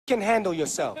can handle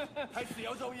yourself.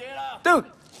 Dude,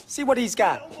 see what he's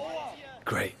got.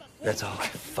 Great. That's all I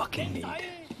fucking need.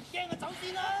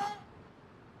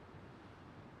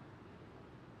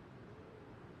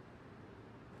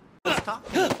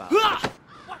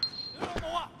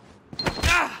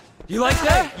 You like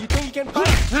that? You think you can fight?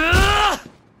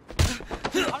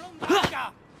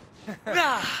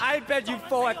 I bet you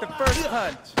fall at the first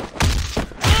punch.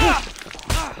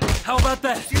 How about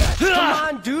that?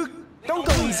 Come on, dude. Don't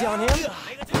go easy on him.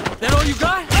 That all you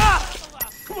got?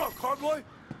 Come on, Carboy.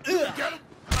 Get him.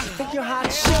 You think you're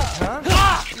hot shit,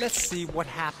 huh? Let's see what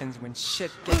happens when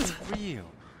shit gets real.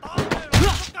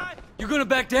 You gonna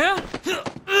back down?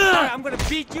 Alright, I'm gonna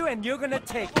beat you and you're gonna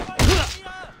take it.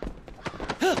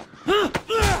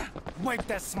 Wipe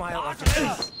that smile off your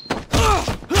face.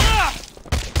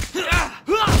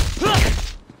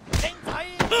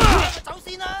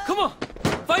 Come on,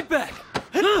 fight back.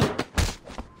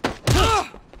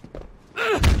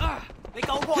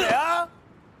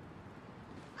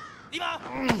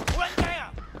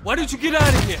 Why don't you get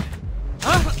out of here?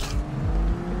 Huh?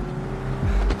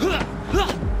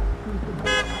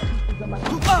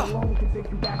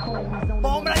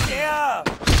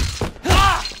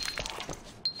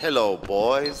 Hello,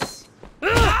 boys.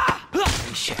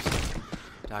 Hey, shit.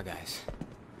 Dog eyes.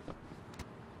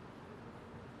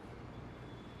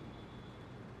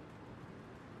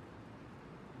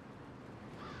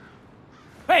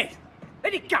 Hey! 你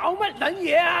哋搞乜撚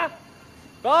嘢啊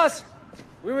Boss,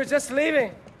 we were just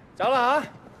leaving. 走啦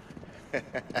吓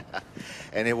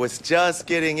And it was just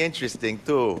getting interesting,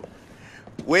 too.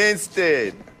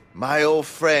 Winston, my old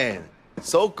friend.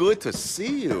 So good to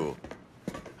see you.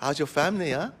 How's your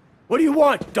family, huh? What do you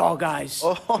want, dog eyes?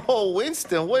 Oh,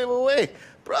 Winston, wait.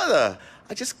 Brother,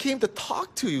 I just came to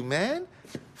talk to you, man.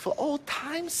 For old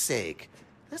time's sake.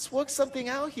 Let's work something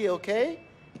out here, okay?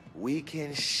 We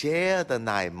can share the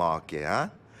night market, huh?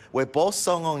 We're both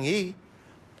Song On Yi,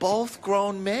 both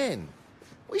grown men.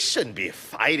 We shouldn't be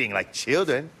fighting like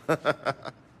children.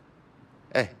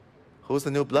 Hey, who's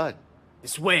the new blood?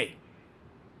 It's Wei.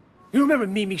 You remember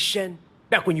Mimi Shen?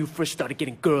 Back when you first started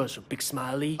getting girls from Big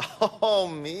Smiley? Oh,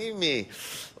 Mimi.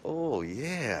 Oh,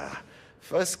 yeah.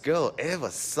 First girl ever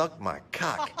sucked my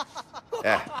cock.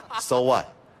 Yeah, so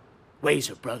what? Wei's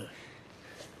her brother.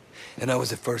 And I was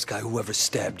the first guy who ever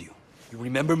stabbed you. You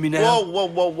remember me now?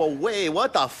 Whoa, Wei,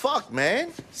 what the fuck,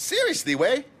 man? Seriously,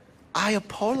 Wei? I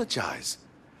apologize.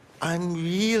 I'm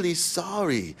really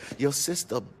sorry your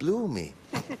sister blew me.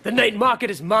 The night market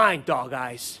is mine, dog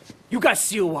eyes. You got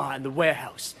Siwa in the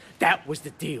warehouse. That was the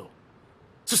deal.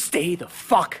 So stay the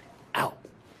fuck out.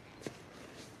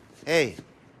 Hey,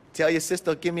 tell your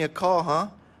sister give me a call, huh?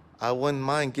 I wouldn't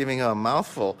mind giving her a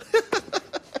mouthful.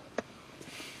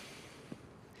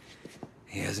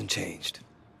 He hasn't changed.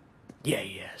 Yeah,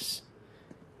 yes.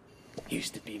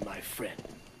 Used to be my friend.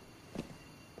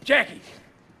 Jackie,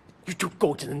 you two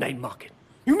go to the night market.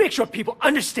 You make sure people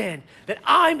understand that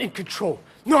I'm in control,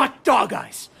 not dog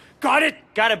eyes. Got it?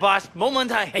 Got it, boss. 冇問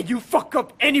題. And you fuck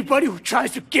up anybody who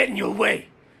tries to get in your way.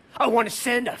 I want to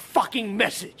send a fucking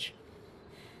message.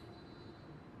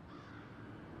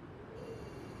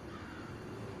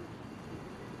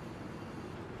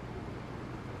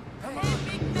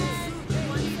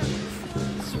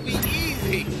 Sweet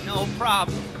easy. No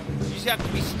problem. You just have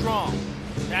to be strong.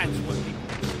 That's what people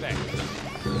expect.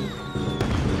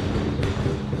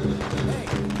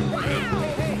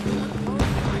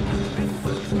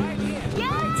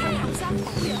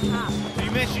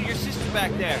 You mentioned your sister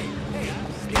back there.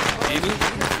 Amy?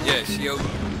 Yeah, she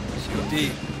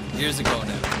OD'd years ago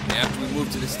now. And after we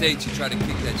moved to the States, she tried to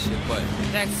kick that shit butt.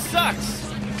 That sucks.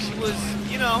 She was,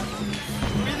 you know,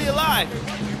 really alive.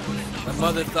 My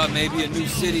mother thought maybe a new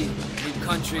city, new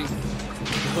country.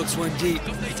 The hooks weren't deep.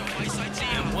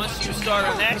 And once you start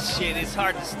on that shit, it's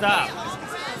hard to stop.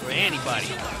 For anybody.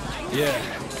 Yeah,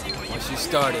 once she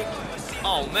started.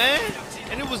 Oh, man.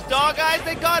 And it was dog eyes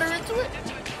that got her into it?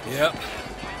 Yep.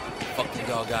 Fucking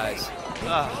dog eyes.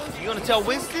 You gonna tell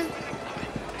Winston?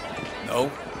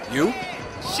 No. You?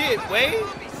 Shit, Wade.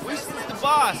 Winston's the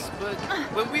boss, but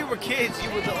when we were kids, you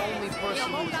were the only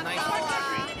person who was nice to me.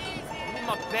 You were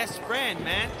my best friend,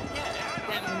 man.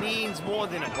 That means more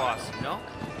than a boss, you know?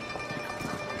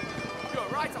 You're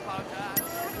right about that.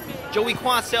 Joey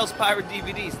Kwan sells pirate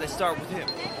DVDs. Let's start with him.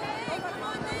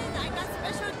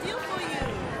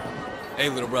 Hey,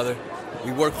 little brother.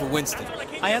 We work for Winston.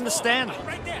 I understand.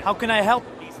 How can I help?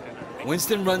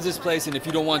 Winston runs this place, and if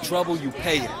you don't want trouble, you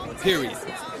pay him. Period.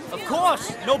 Of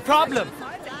course, no problem.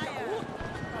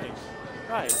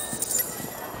 Right.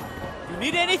 You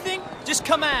need anything? Just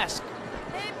come ask.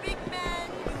 Hey, big man,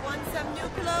 you want some new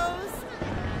clothes?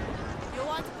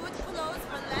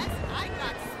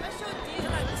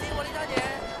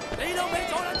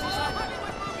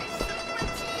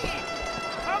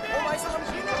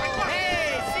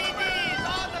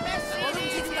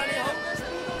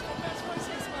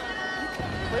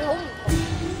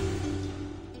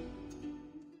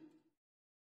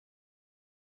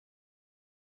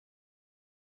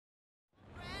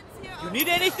 You need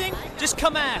anything? Just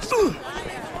come ask.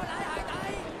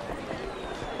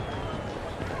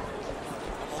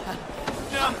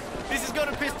 No, this is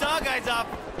gonna piss Dog Eyes off.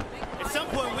 At some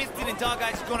point, Winston and Dog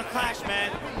Eyes are gonna clash, man.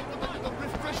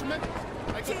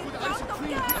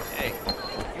 Hey,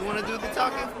 you wanna do the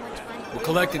talking? We're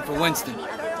collecting for Winston.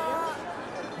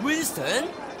 Winston?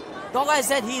 Dog Eye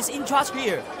said he's in charge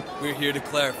here. We're here to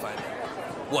clarify that.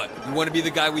 What, you want to be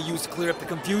the guy we use to clear up the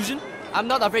confusion? I'm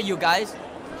not afraid, you guys.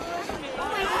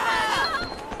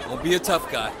 Don't be a tough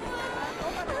guy.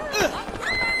 Don't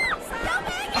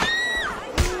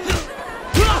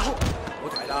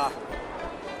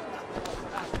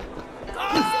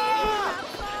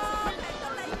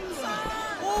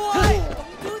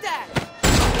do that.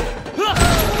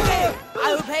 Okay,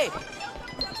 I will pay.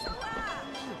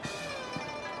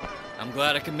 I'm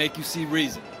glad I can make you see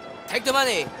reason. Take the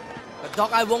money, but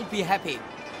Dog Eye won't be happy.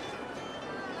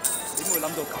 點會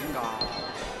諗到咁㗎？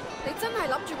你真係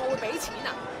諗住我會俾錢啊？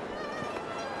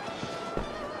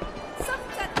深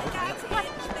圳嘅價錢，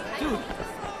 Dude,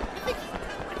 I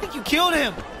think you killed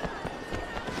him.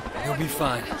 He'll be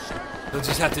fine. He'll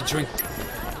just have to drink.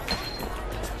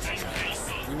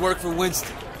 We work for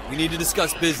Winston. We need to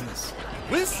discuss business.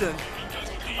 Winston?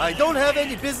 I don't have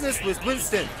any business with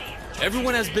Winston.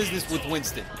 Everyone has business with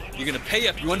Winston. You're gonna pay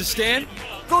up, you understand?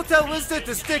 Go tell Winston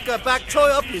to stick a back toy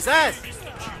up his ass.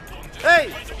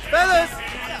 Hey, fellas!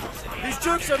 These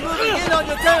troops are moving in on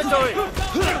your territory.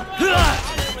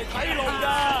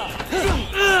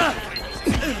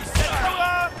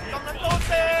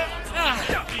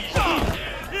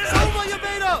 Show what you're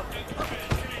made of!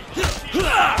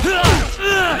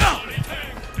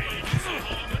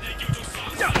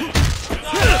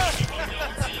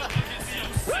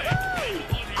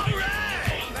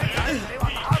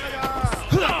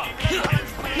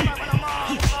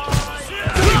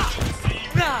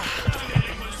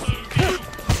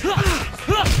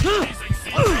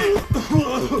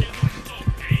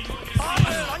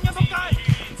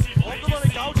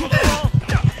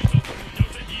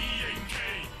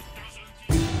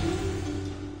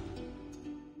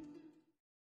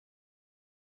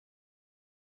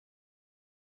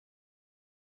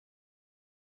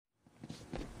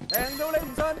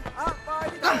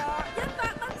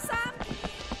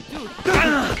 Dude, I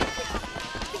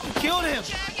think you killed him.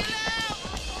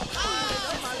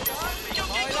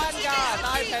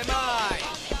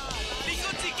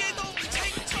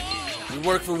 We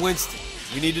work for Winston.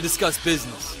 We need to discuss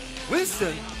business.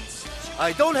 Winston?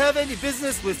 I don't have any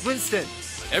business with Winston.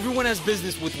 Everyone has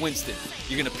business with Winston.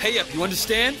 You're gonna pay up, you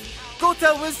understand? Go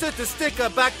tell Winston to stick a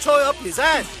back toy up his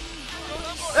ass.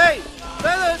 Hey,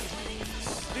 fellas!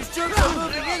 These troops are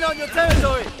moving in on your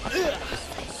territory.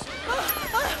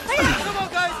 Come on,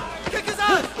 guys! Kick his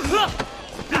ass!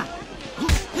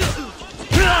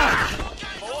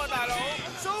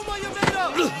 Show him what you're made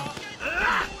of!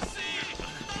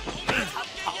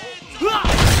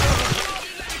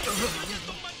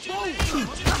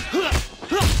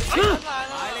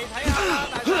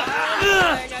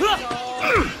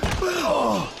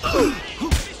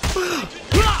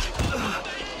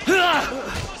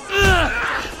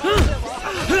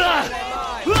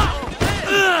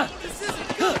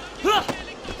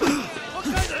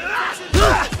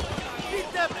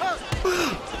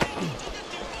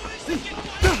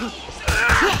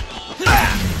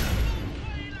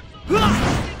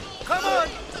 Come on!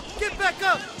 Get back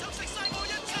up!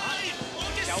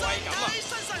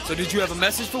 So did you have a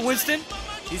message for Winston?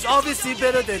 He's obviously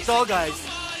better than Dog Eyes.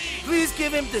 Please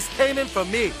give him this payment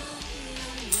from me.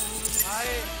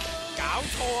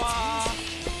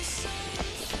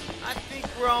 I think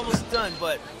we're almost done,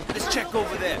 but let's check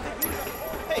over there.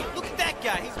 Hey, look at that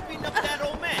guy. He's beating up that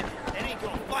old man. That ain't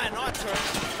gonna fly on our turn.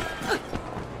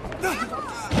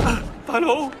 大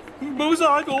佬，唔好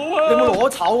殺我啊！你有冇攞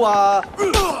籌啊？ You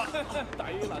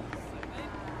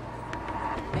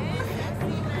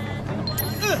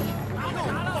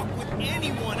don't fuck with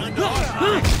anyone under our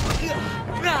eyes.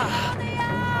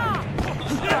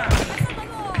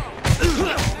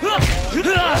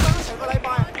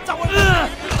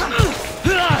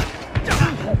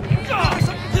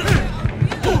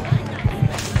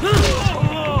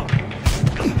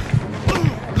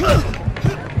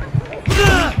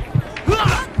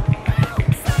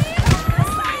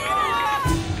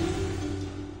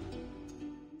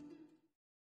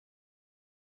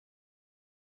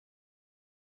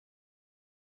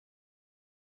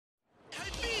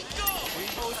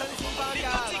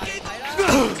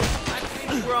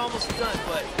 We're almost done,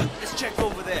 but let's check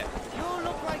over there. You don't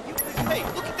look like you could... Hey,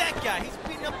 look at that guy. He's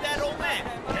beating up that old man.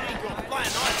 That ain't gonna fly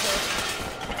on our turn.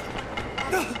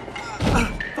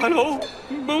 大佬，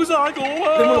唔冇殺我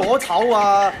啊！你冇攞籌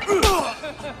啊！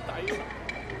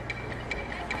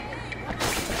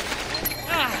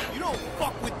 You don't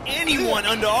fuck with anyone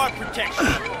under our protection.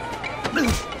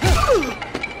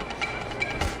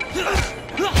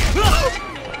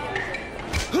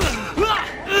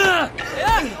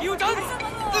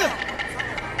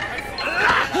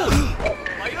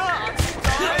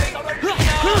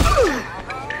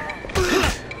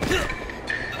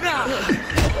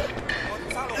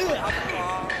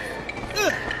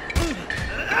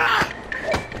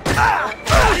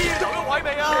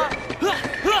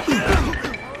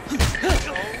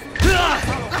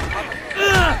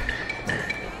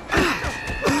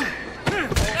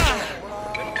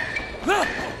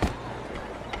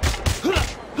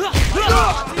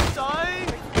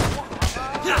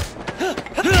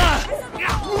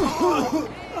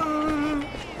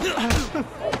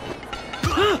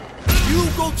 You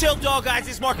go tell dog eyes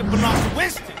this market belongs to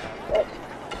Winston.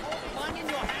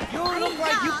 You look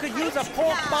like you could use a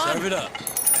pork bun. Serve it up.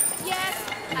 Yes,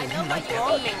 I know what you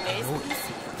want.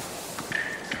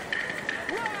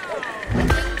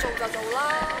 應做就做啦。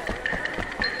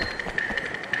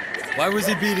 Why was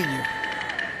he beating you?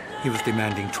 He was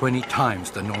demanding 20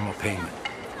 times the normal payment.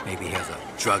 Maybe he has a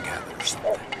drug habit or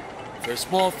something. For a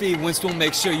small fee, Winston will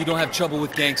make sure you don't have trouble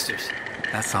with gangsters.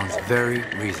 That sounds very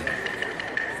reasonable.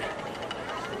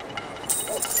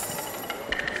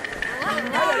 And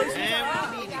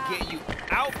we need to get you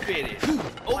outfitted.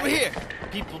 Over here.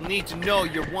 People need to know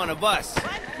you're one of us.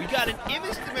 We got an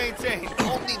image to maintain.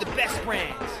 Only the best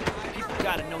brands. People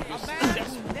gotta know you're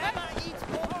successful.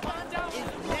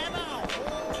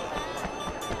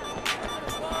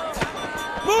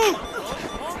 Move!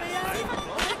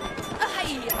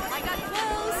 I got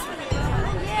close.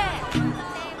 Yeah.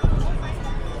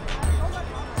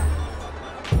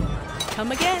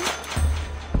 Come again.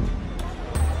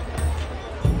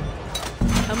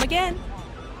 Come again.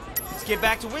 Let's get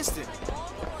back to Winston.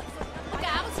 搞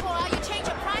錯啊！要 change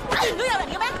your price，打完都有人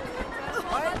嘅咩？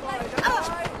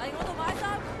嚟我度買衫，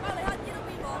巴黎乞兒都變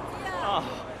王子啊！ Oh,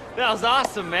 that was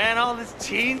awesome, man. All this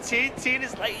teen.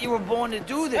 It's like you were born to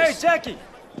do this. Hey, Jackie.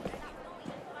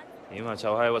 Hey,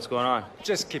 what's going on?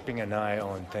 Just keeping an eye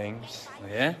on things. Oh,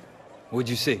 yeah? What'd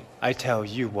you see? I tell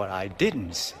you what I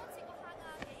didn't see.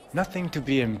 Nothing to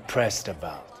be impressed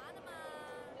about.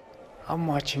 I'm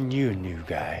watching you, new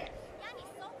guy.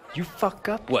 You fuck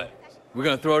up. What? We're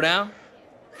gonna throw down?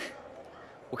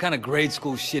 What kind of grade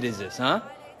school shit is this, huh?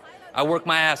 I work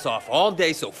my ass off all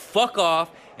day, so fuck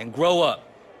off and grow up.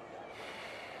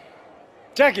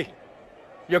 Jackie,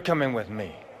 you're coming with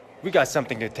me. We got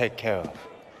something to take care of.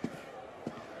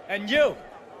 And you,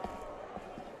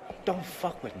 don't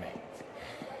fuck with me.